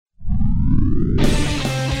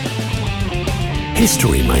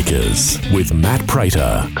History Makers with Matt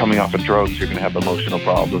Prater. Coming off of drugs, you're going to have emotional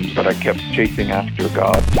problems, but I kept chasing after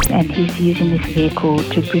God. And he's using this vehicle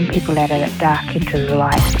to bring people out of that dark into the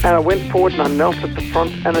light. And I went forward and I knelt at the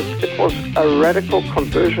front, and it was a radical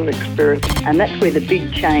conversion experience. And that's where the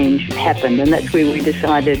big change happened, and that's where we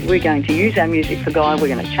decided we're going to use our music for God,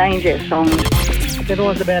 we're going to change our songs. When I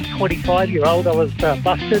was about 25-year-old, I was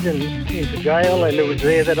busted and into jail, and it was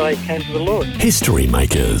there that I came to the Lord. History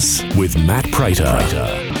Makers with Matt Prater.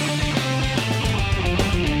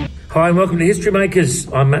 Hi and welcome to History Makers.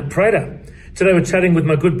 I'm Matt Prater. Today we're chatting with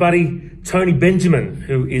my good buddy Tony Benjamin,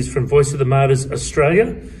 who is from Voice of the Martyrs Australia,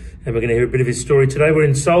 and we're going to hear a bit of his story today. We're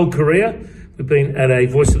in Seoul, Korea. We've been at a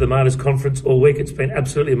Voice of the Martyrs conference all week. It's been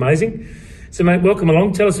absolutely amazing. So mate, welcome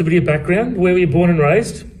along. Tell us a bit of your background. Where were you born and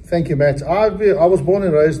raised? Thank you, Matt. I was born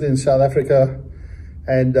and raised in South Africa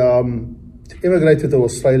and immigrated to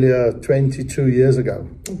Australia 22 years ago.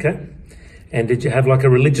 Okay. And did you have like a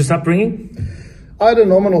religious upbringing? I had a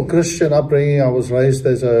nominal Christian upbringing. I was raised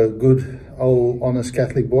as a good, old, honest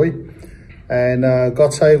Catholic boy and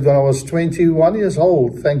got saved when I was 21 years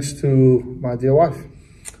old, thanks to my dear wife.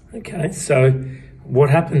 Okay. So what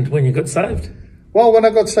happened when you got saved? Well, when I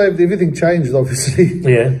got saved, everything changed, obviously.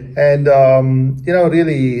 Yeah. And,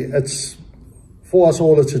 really, it's for us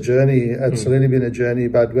all, it's a journey. It's really been a journey.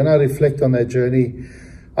 But when I reflect on that journey,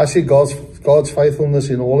 I see God's faithfulness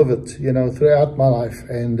in all of it, throughout my life.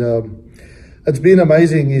 And it's been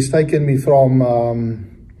amazing. He's taken me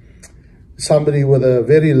from somebody with a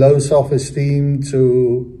very low self-esteem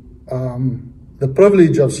to the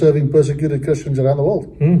privilege of serving persecuted Christians around the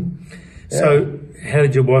world. Mm. Yeah. So how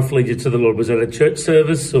did your wife lead you to the Lord? Was it a church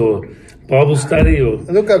service or Bible study? Or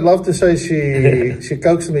Look, I'd love to say she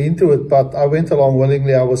coaxed me into it, but I went along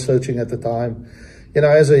willingly. I was searching at the time.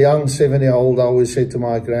 As a young 7-year-old, I always said to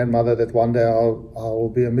my grandmother that one day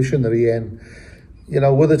I'll be a missionary. And,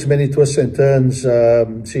 with its many twists and turns,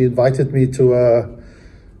 she invited me to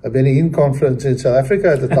a Benny Hinn conference in South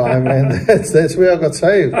Africa at the time, and that's where I got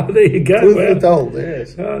saved. Oh, there you go. Truth be told,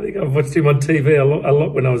 yes. Oh, I think I've watched him on TV a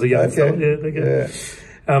lot when I was a young fella. Yeah, there you go.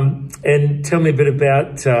 Yeah. And tell me a bit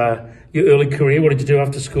about your early career. What did you do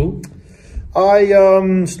after school?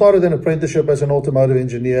 I started an apprenticeship as an automotive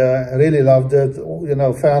engineer. I really loved it.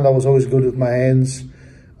 Found I was always good with my hands.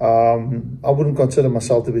 I wouldn't consider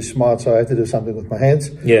myself to be smart, so I had to do something with my hands.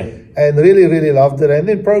 Yeah. And really, really loved it. And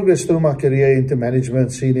then progressed through my career into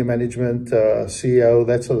management, senior management, CEO,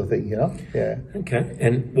 that sort of thing, Yeah. Okay.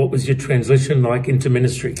 And what was your transition like into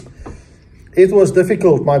ministry? It was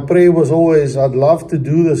difficult. My prayer was always, I'd love to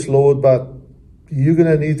do this, Lord, but you're going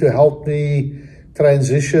to need to help me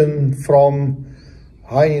transition from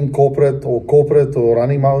high-end corporate or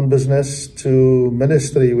running my own business to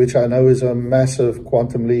ministry, which I know is a massive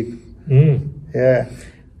quantum leap. Mm. Yeah.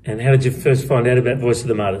 And how did you first find out about Voice of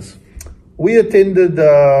the Martyrs? We attended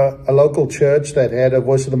a local church that had a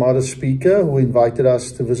Voice of the Martyrs speaker who invited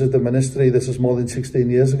us to visit the ministry. This is more than 16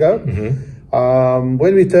 years ago. Mm-hmm.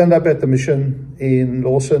 When we turned up at the mission in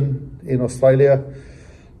Lawson in Australia,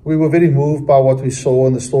 we were very moved by what we saw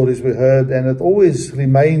and the stories we heard, and it always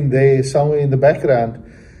remained there somewhere in the background.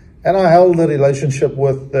 And I held a relationship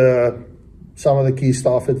with some of the key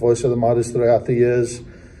staff at Voice of the Martyrs throughout the years.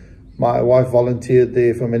 My wife volunteered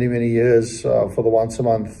there for many, many years for the once a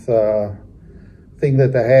month thing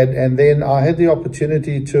that they had. And then I had the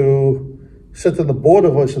opportunity to sit on the board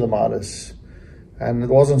of Voice of the Martyrs. And it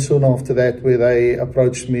wasn't soon after that where they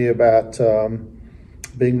approached me about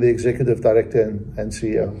being the executive director and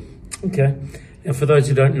CEO. Okay. And for those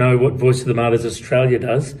who don't know what Voice of the Martyrs Australia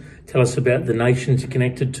does, tell us about the nations you're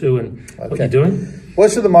connected to and what you're doing.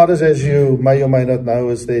 Voice of the Martyrs, as you may or may not know,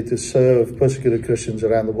 is there to serve persecuted Christians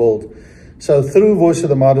around the world. So through Voice of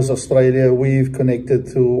the Martyrs Australia, we've connected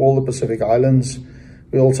to all the Pacific Islands.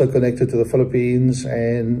 We also connected to the Philippines,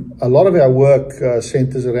 and a lot of our work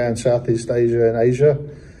centers around Southeast Asia and Asia.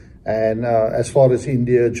 And as far as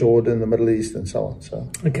India, Jordan, the Middle East, and so on.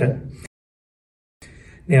 So, okay. Yeah.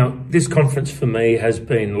 Now, this conference for me has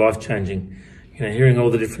been life-changing. Hearing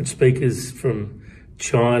all the different speakers from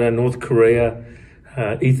China, North Korea,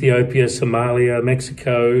 Ethiopia, Somalia,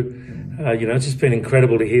 Mexico. It's just been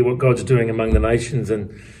incredible to hear what God's doing among the nations.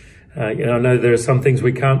 And, I know there are some things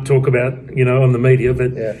we can't talk about, on the media,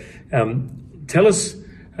 but tell us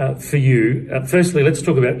for you, firstly, let's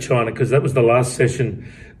talk about China, because that was the last session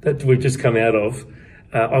that we've just come out of.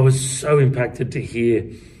 I was so impacted to hear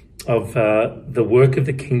of the work of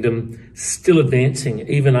the kingdom still advancing,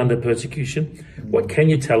 even under persecution. What can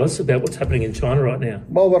you tell us about what's happening in China right now?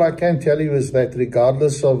 Well, what I can tell you is that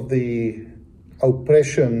regardless of the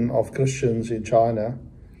oppression of Christians in China,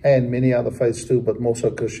 and many other faiths too, but more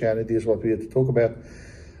so Christianity is what we have to talk about.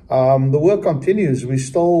 The work continues. We're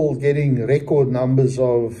still getting record numbers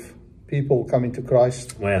of people coming to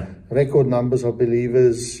Christ. Wow. Record numbers of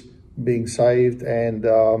believers being saved and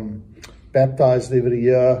baptized every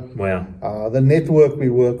year. Wow. The network we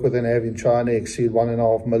work with and have in China exceed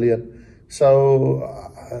 1.5 million. So,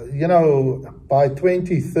 by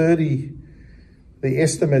 2030, the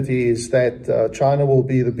estimate is that China will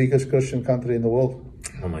be the biggest Christian country in the world.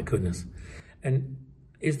 Oh my goodness. And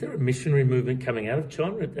is there a missionary movement coming out of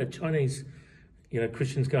China? Are Chinese,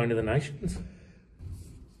 Christians going to the nations?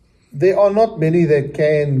 There are not many that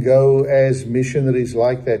can go as missionaries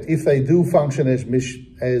like that. If they do function as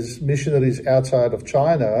missionaries outside of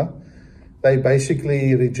China, they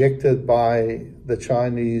basically rejected by the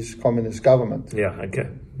Chinese Communist government. Yeah, okay.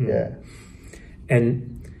 Yeah.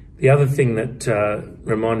 And the other thing that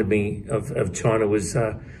reminded me of China was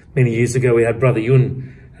many years ago we had Brother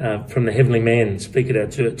Yun from the Heavenly Man speak at our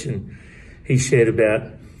church, and he shared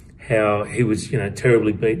about how he was,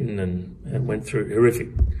 terribly beaten and went through horrific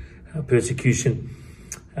persecution.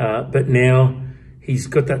 But now he's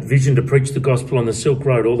got that vision to preach the gospel on the Silk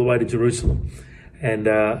Road all the way to Jerusalem. And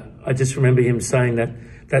I just remember him saying that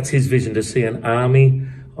that's his vision, to see an army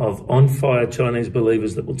of on-fire Chinese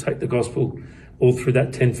believers that will take the gospel all through that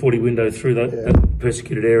 1040 window through that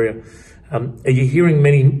persecuted area. Are you hearing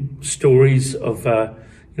many stories of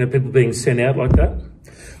people being sent out like that?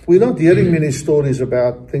 We're not hearing many stories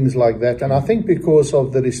about things like that, and I think because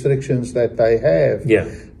of the restrictions that they have. Yeah.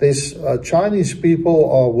 There's Chinese people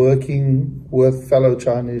are working with fellow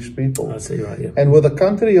Chinese people. I see, right, yeah. And with a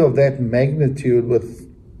country of that magnitude, with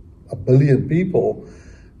 1 billion people,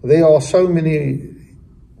 there are so many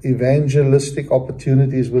evangelistic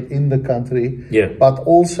opportunities within the country, but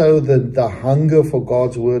also the hunger for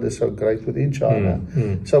God's word is so great within China.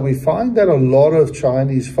 So we find that a lot of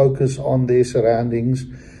Chinese focus on their surroundings,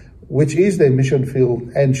 which is their mission field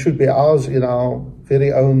and should be ours in our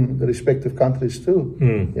very own respective countries too.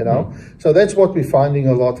 So that's what we're finding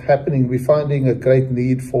a lot happening. We're finding a great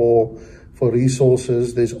need for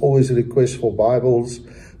resources. There's always a request for Bibles.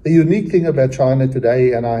 The unique thing about China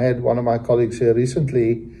today, and I had one of my colleagues here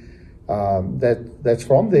recently that's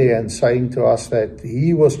from there, and saying to us that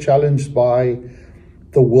he was challenged by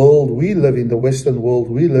the world we live in, the Western world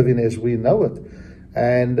we live in as we know it,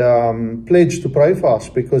 and pledged to pray for us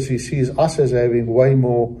because he sees us as having way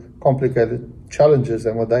more complicated challenges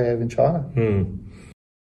than what they have in China.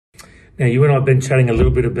 Now, you and I have been chatting a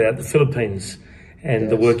little bit about the Philippines and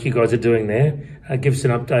the work you guys are doing there. Give us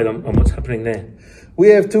an update on what's happening there. We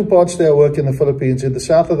have two parts to our work in the Philippines. In the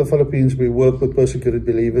south of the Philippines, we work with persecuted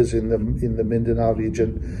believers in the Mindanao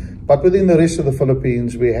region. But within the rest of the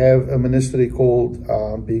Philippines, we have a ministry called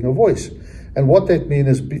Being a Voice. And what that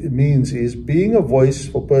means is being a voice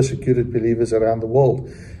for persecuted believers around the world.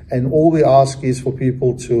 And all we ask is for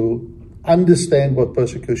people to understand what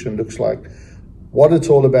persecution looks like, what it's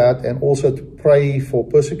all about, and also to pray for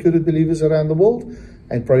persecuted believers around the world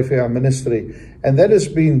and pray for our ministry. And that has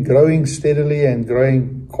been growing steadily and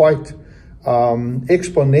growing quite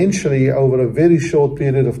exponentially over a very short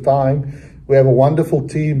period of time. We have a wonderful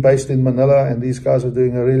team based in Manila, and these guys are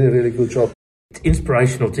doing a really, really good job. It's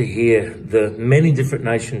inspirational to hear the many different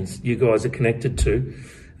nations you guys are connected to.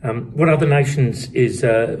 What other nations is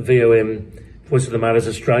VOM, Voice of the Martyrs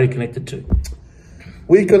Australia, connected to?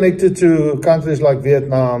 We're connected to countries like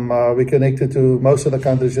Vietnam. We're connected to most of the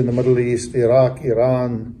countries in the Middle East, Iraq,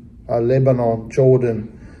 Iran, Lebanon,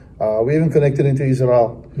 Jordan. We're even connected into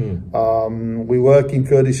Israel. We work in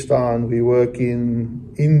Kurdistan. We work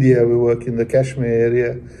in India. We work in the Kashmir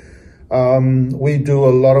area. We do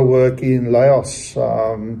a lot of work in Laos.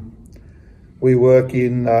 We work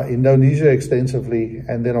in Indonesia extensively,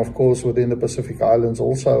 and then, of course, within the Pacific Islands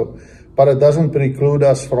also. But it doesn't preclude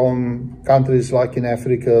us from countries like in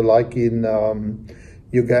Africa, like in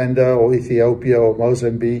Uganda or Ethiopia or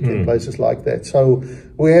Mozambique and places like that. So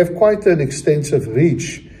we have quite an extensive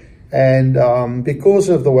reach. And because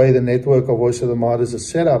of the way the network of Voice of the Martyrs is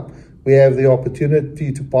set up, we have the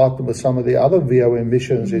opportunity to partner with some of the other VOM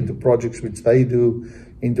missions into projects which they do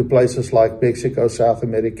into places like Mexico, South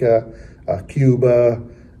America, Cuba,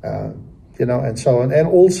 and so on. And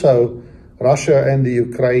also Russia and the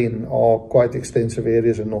Ukraine are quite extensive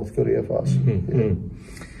areas in North Korea for us.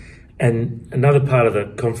 And another part of the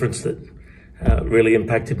conference that really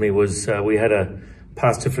impacted me was we had a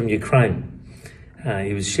pastor from Ukraine.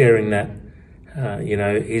 He was sharing that,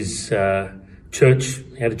 his church,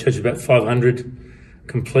 he had a church of about 500,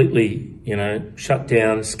 completely, shut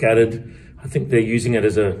down, scattered. I think they're using it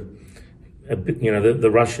as the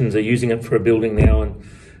Russians are using it for a building now,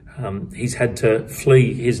 He's had to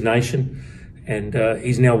flee his nation, and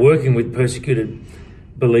he's now working with persecuted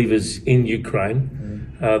believers in Ukraine.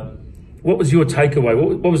 What was your takeaway?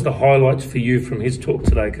 What was the highlights for you from his talk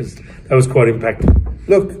today? Because that was quite impactful.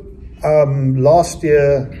 Look, last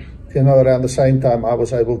year, around the same time, I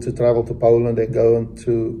was able to travel to Poland and go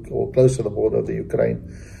into or close to the border of the Ukraine.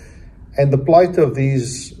 And the plight of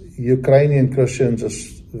these Ukrainian Christians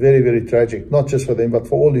is very, very tragic, not just for them, but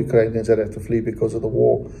for all Ukrainians that have to flee because of the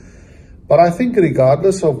war. But I think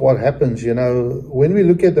regardless of what happens, when we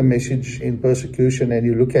look at the message in persecution and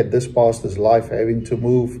you look at this pastor's life having to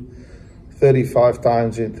move 35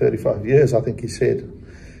 times in 35 years, I think he said,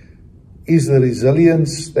 is the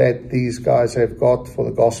resilience that these guys have got for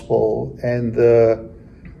the gospel and the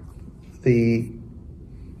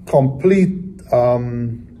complete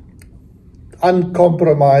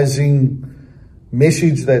uncompromising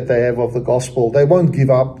message that they have of the gospel. They won't give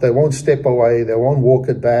up, they won't step away, they won't walk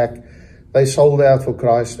it back. They sold out for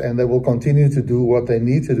Christ, and they will continue to do what they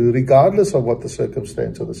need to do regardless of what the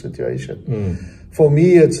circumstance or the situation. For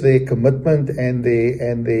me, it's their commitment and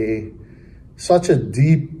their such a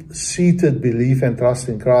deep-seated belief and trust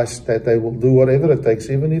in Christ that they will do whatever it takes,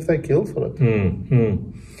 even if they're killed for it.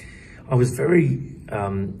 I was very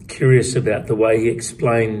curious about the way he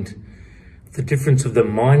explained the difference of the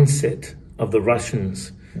mindset of the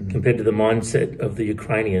Russians compared to the mindset of the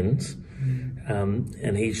Ukrainians.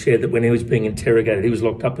 And he shared that when he was being interrogated, he was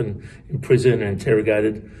locked up in prison and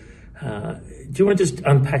interrogated. Do you want to just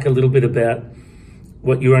unpack a little bit about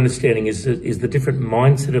what your understanding is the different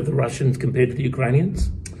mindset of the Russians compared to the Ukrainians?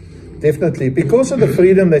 Definitely. Because of the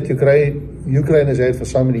freedom that Ukraine has had for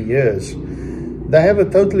so many years, they have a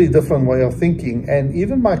totally different way of thinking. And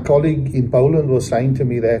even my colleague in Poland was saying to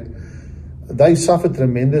me that they suffered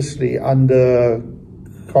tremendously under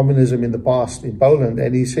communism in the past in Poland.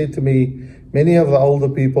 And he said to me, many of the older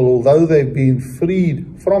people, although they've been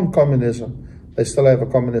freed from communism, they still have a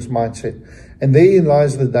communist mindset. And therein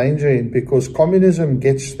lies the danger because communism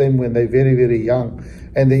gets them when they're very, very young.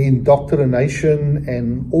 And the indoctrination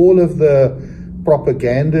and all of the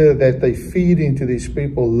propaganda that they feed into these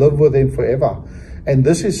people live with them forever. And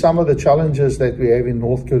this is some of the challenges that we have in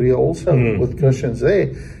North Korea also with Christians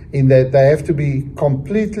there, in that they have to be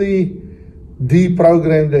completely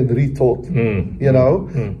deprogrammed and retaught,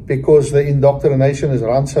 because the indoctrination has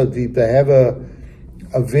run so deep. They have a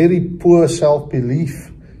very poor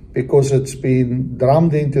self-belief because it's been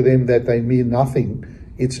drummed into them that they mean nothing.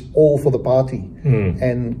 It's all for the party.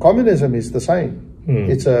 And communism is the same.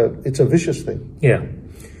 It's a vicious thing. Yeah.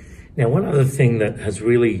 Now, one other thing that has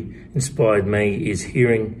really inspired me is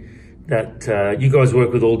hearing that you guys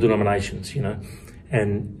work with all denominations,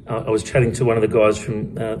 And I was chatting to one of the guys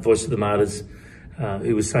from Voice of the Martyrs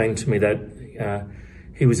who was saying to me that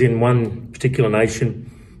he was in one particular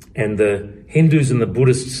nation and the Hindus and the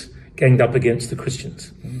Buddhists ganged up against the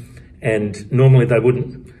Christians. And normally they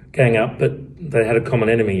wouldn't gang up, but they had a common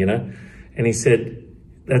enemy, And he said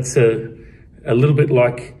that's a little bit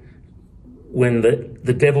like when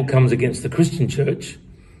the devil comes against the Christian church.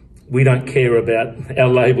 We don't care about our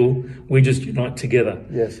label. We just unite together.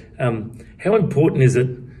 Yes. How important is it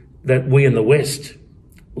that we in the West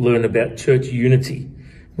learn about church unity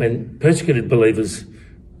when persecuted believers,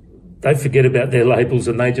 they forget about their labels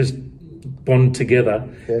and they just bond together?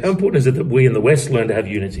 Yes. How important is it that we in the West learn to have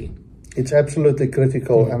unity? It's absolutely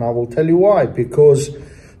critical, and I will tell you why. Because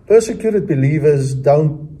persecuted believers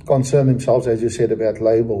don't concern themselves, as you said, about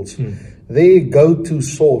labels. Their go-to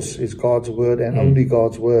source is God's word and only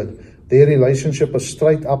God's word. Their relationship is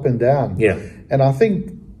straight up and down. Yeah. And I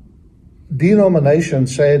think denomination,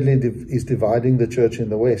 sadly, is dividing the church in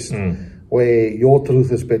the West, where your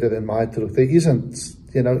truth is better than my truth. There isn't,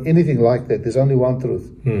 anything like that. There's only one truth.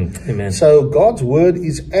 Amen. So God's word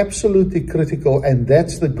is absolutely critical, and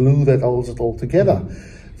that's the glue that holds it all together.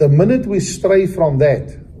 The minute we stray from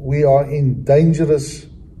that, we are in a dangerous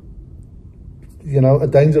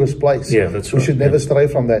place. Yeah, that's right. We should never stray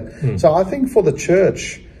from that. So I think for the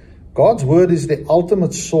church, God's word is the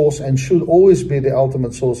ultimate source and should always be the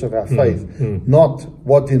ultimate source of our faith, not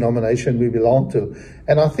what denomination we belong to.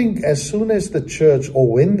 And I think as soon as the church,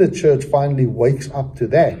 or when the church finally wakes up to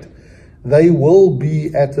that, they will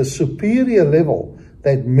be at a superior level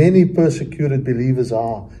that many persecuted believers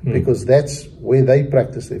are, because that's where they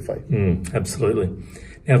practice their faith. Absolutely.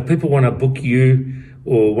 Now, if people want to book you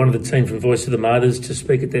or one of the team from Voice of the Martyrs to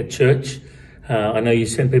speak at their church, I know you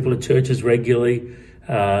send people to churches regularly.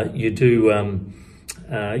 You do.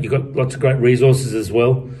 You've got lots of great resources as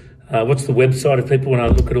well. What's the website if people want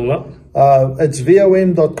to look it all up? It's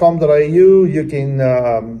vom.com.au. You can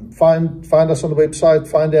find us on the website,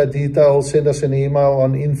 find our details, send us an email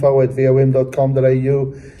on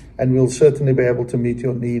info@vom.com.au, and we'll certainly be able to meet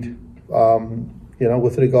your need,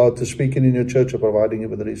 with regard to speaking in your church or providing you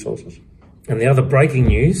with the resources. And the other breaking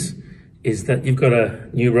news is that you've got a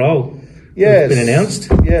new role. Yes, it's been announced.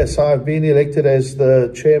 Yes, I've been elected as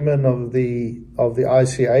the chairman of the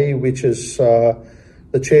ICA, which is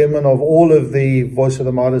the chairman of all of the Voice of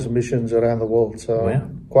the Martyrs missions around the world. So wow.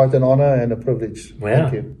 Quite an honour and a privilege. Wow.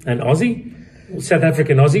 Thank you. And Aussie? South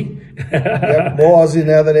African Aussie? Yep, more Aussie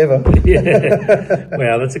now than ever. Yeah.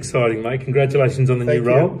 Wow, that's exciting, mate. Congratulations on the new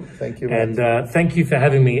role. Thank you, mate. And thank you for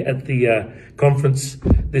having me at the conference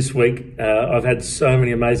this week. I've had so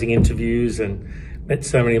many amazing interviews and met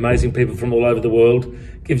so many amazing people from all over the world.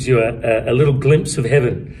 Gives you a little glimpse of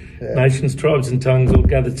heaven. Yeah. Nations, tribes and tongues all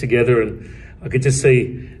gathered together, and I could just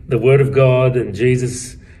see the Word of God and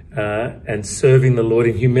Jesus and serving the Lord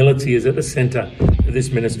in humility is at the centre of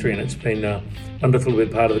this ministry, and it's been wonderful to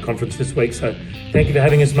be part of the conference this week. So thank you for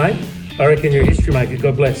having us, mate. I reckon you're a history maker.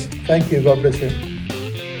 God bless. Thank you. God bless you.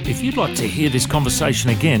 If you'd like to hear this conversation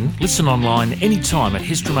again, listen online anytime at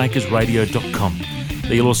historymakersradio.com.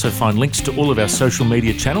 There you'll also find links to all of our social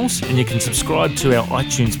media channels, and you can subscribe to our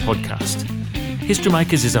iTunes podcast. History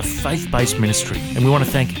Makers is a faith-based ministry, and we want to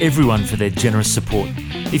thank everyone for their generous support.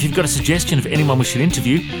 If you've got a suggestion of anyone we should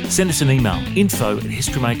interview, send us an email,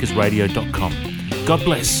 info@historymakersradio.com. God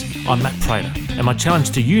bless. I'm Matt Prater, and my challenge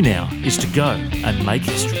to you now is to go and make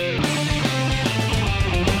history.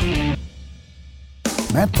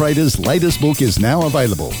 Matt Prater's latest book is now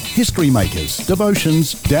available. History Makers,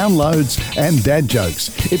 Devotions, Downloads and Dad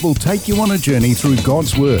Jokes. It will take you on a journey through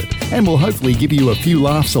God's Word and will hopefully give you a few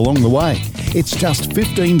laughs along the way. It's just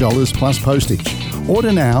 $15 plus postage.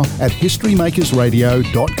 Order now at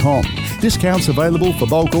historymakersradio.com. Discounts available for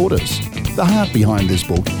bulk orders. The heart behind this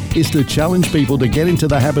book is to challenge people to get into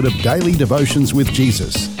the habit of daily devotions with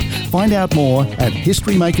Jesus. Find out more at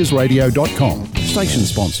historymakersradio.com. Station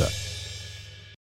sponsor.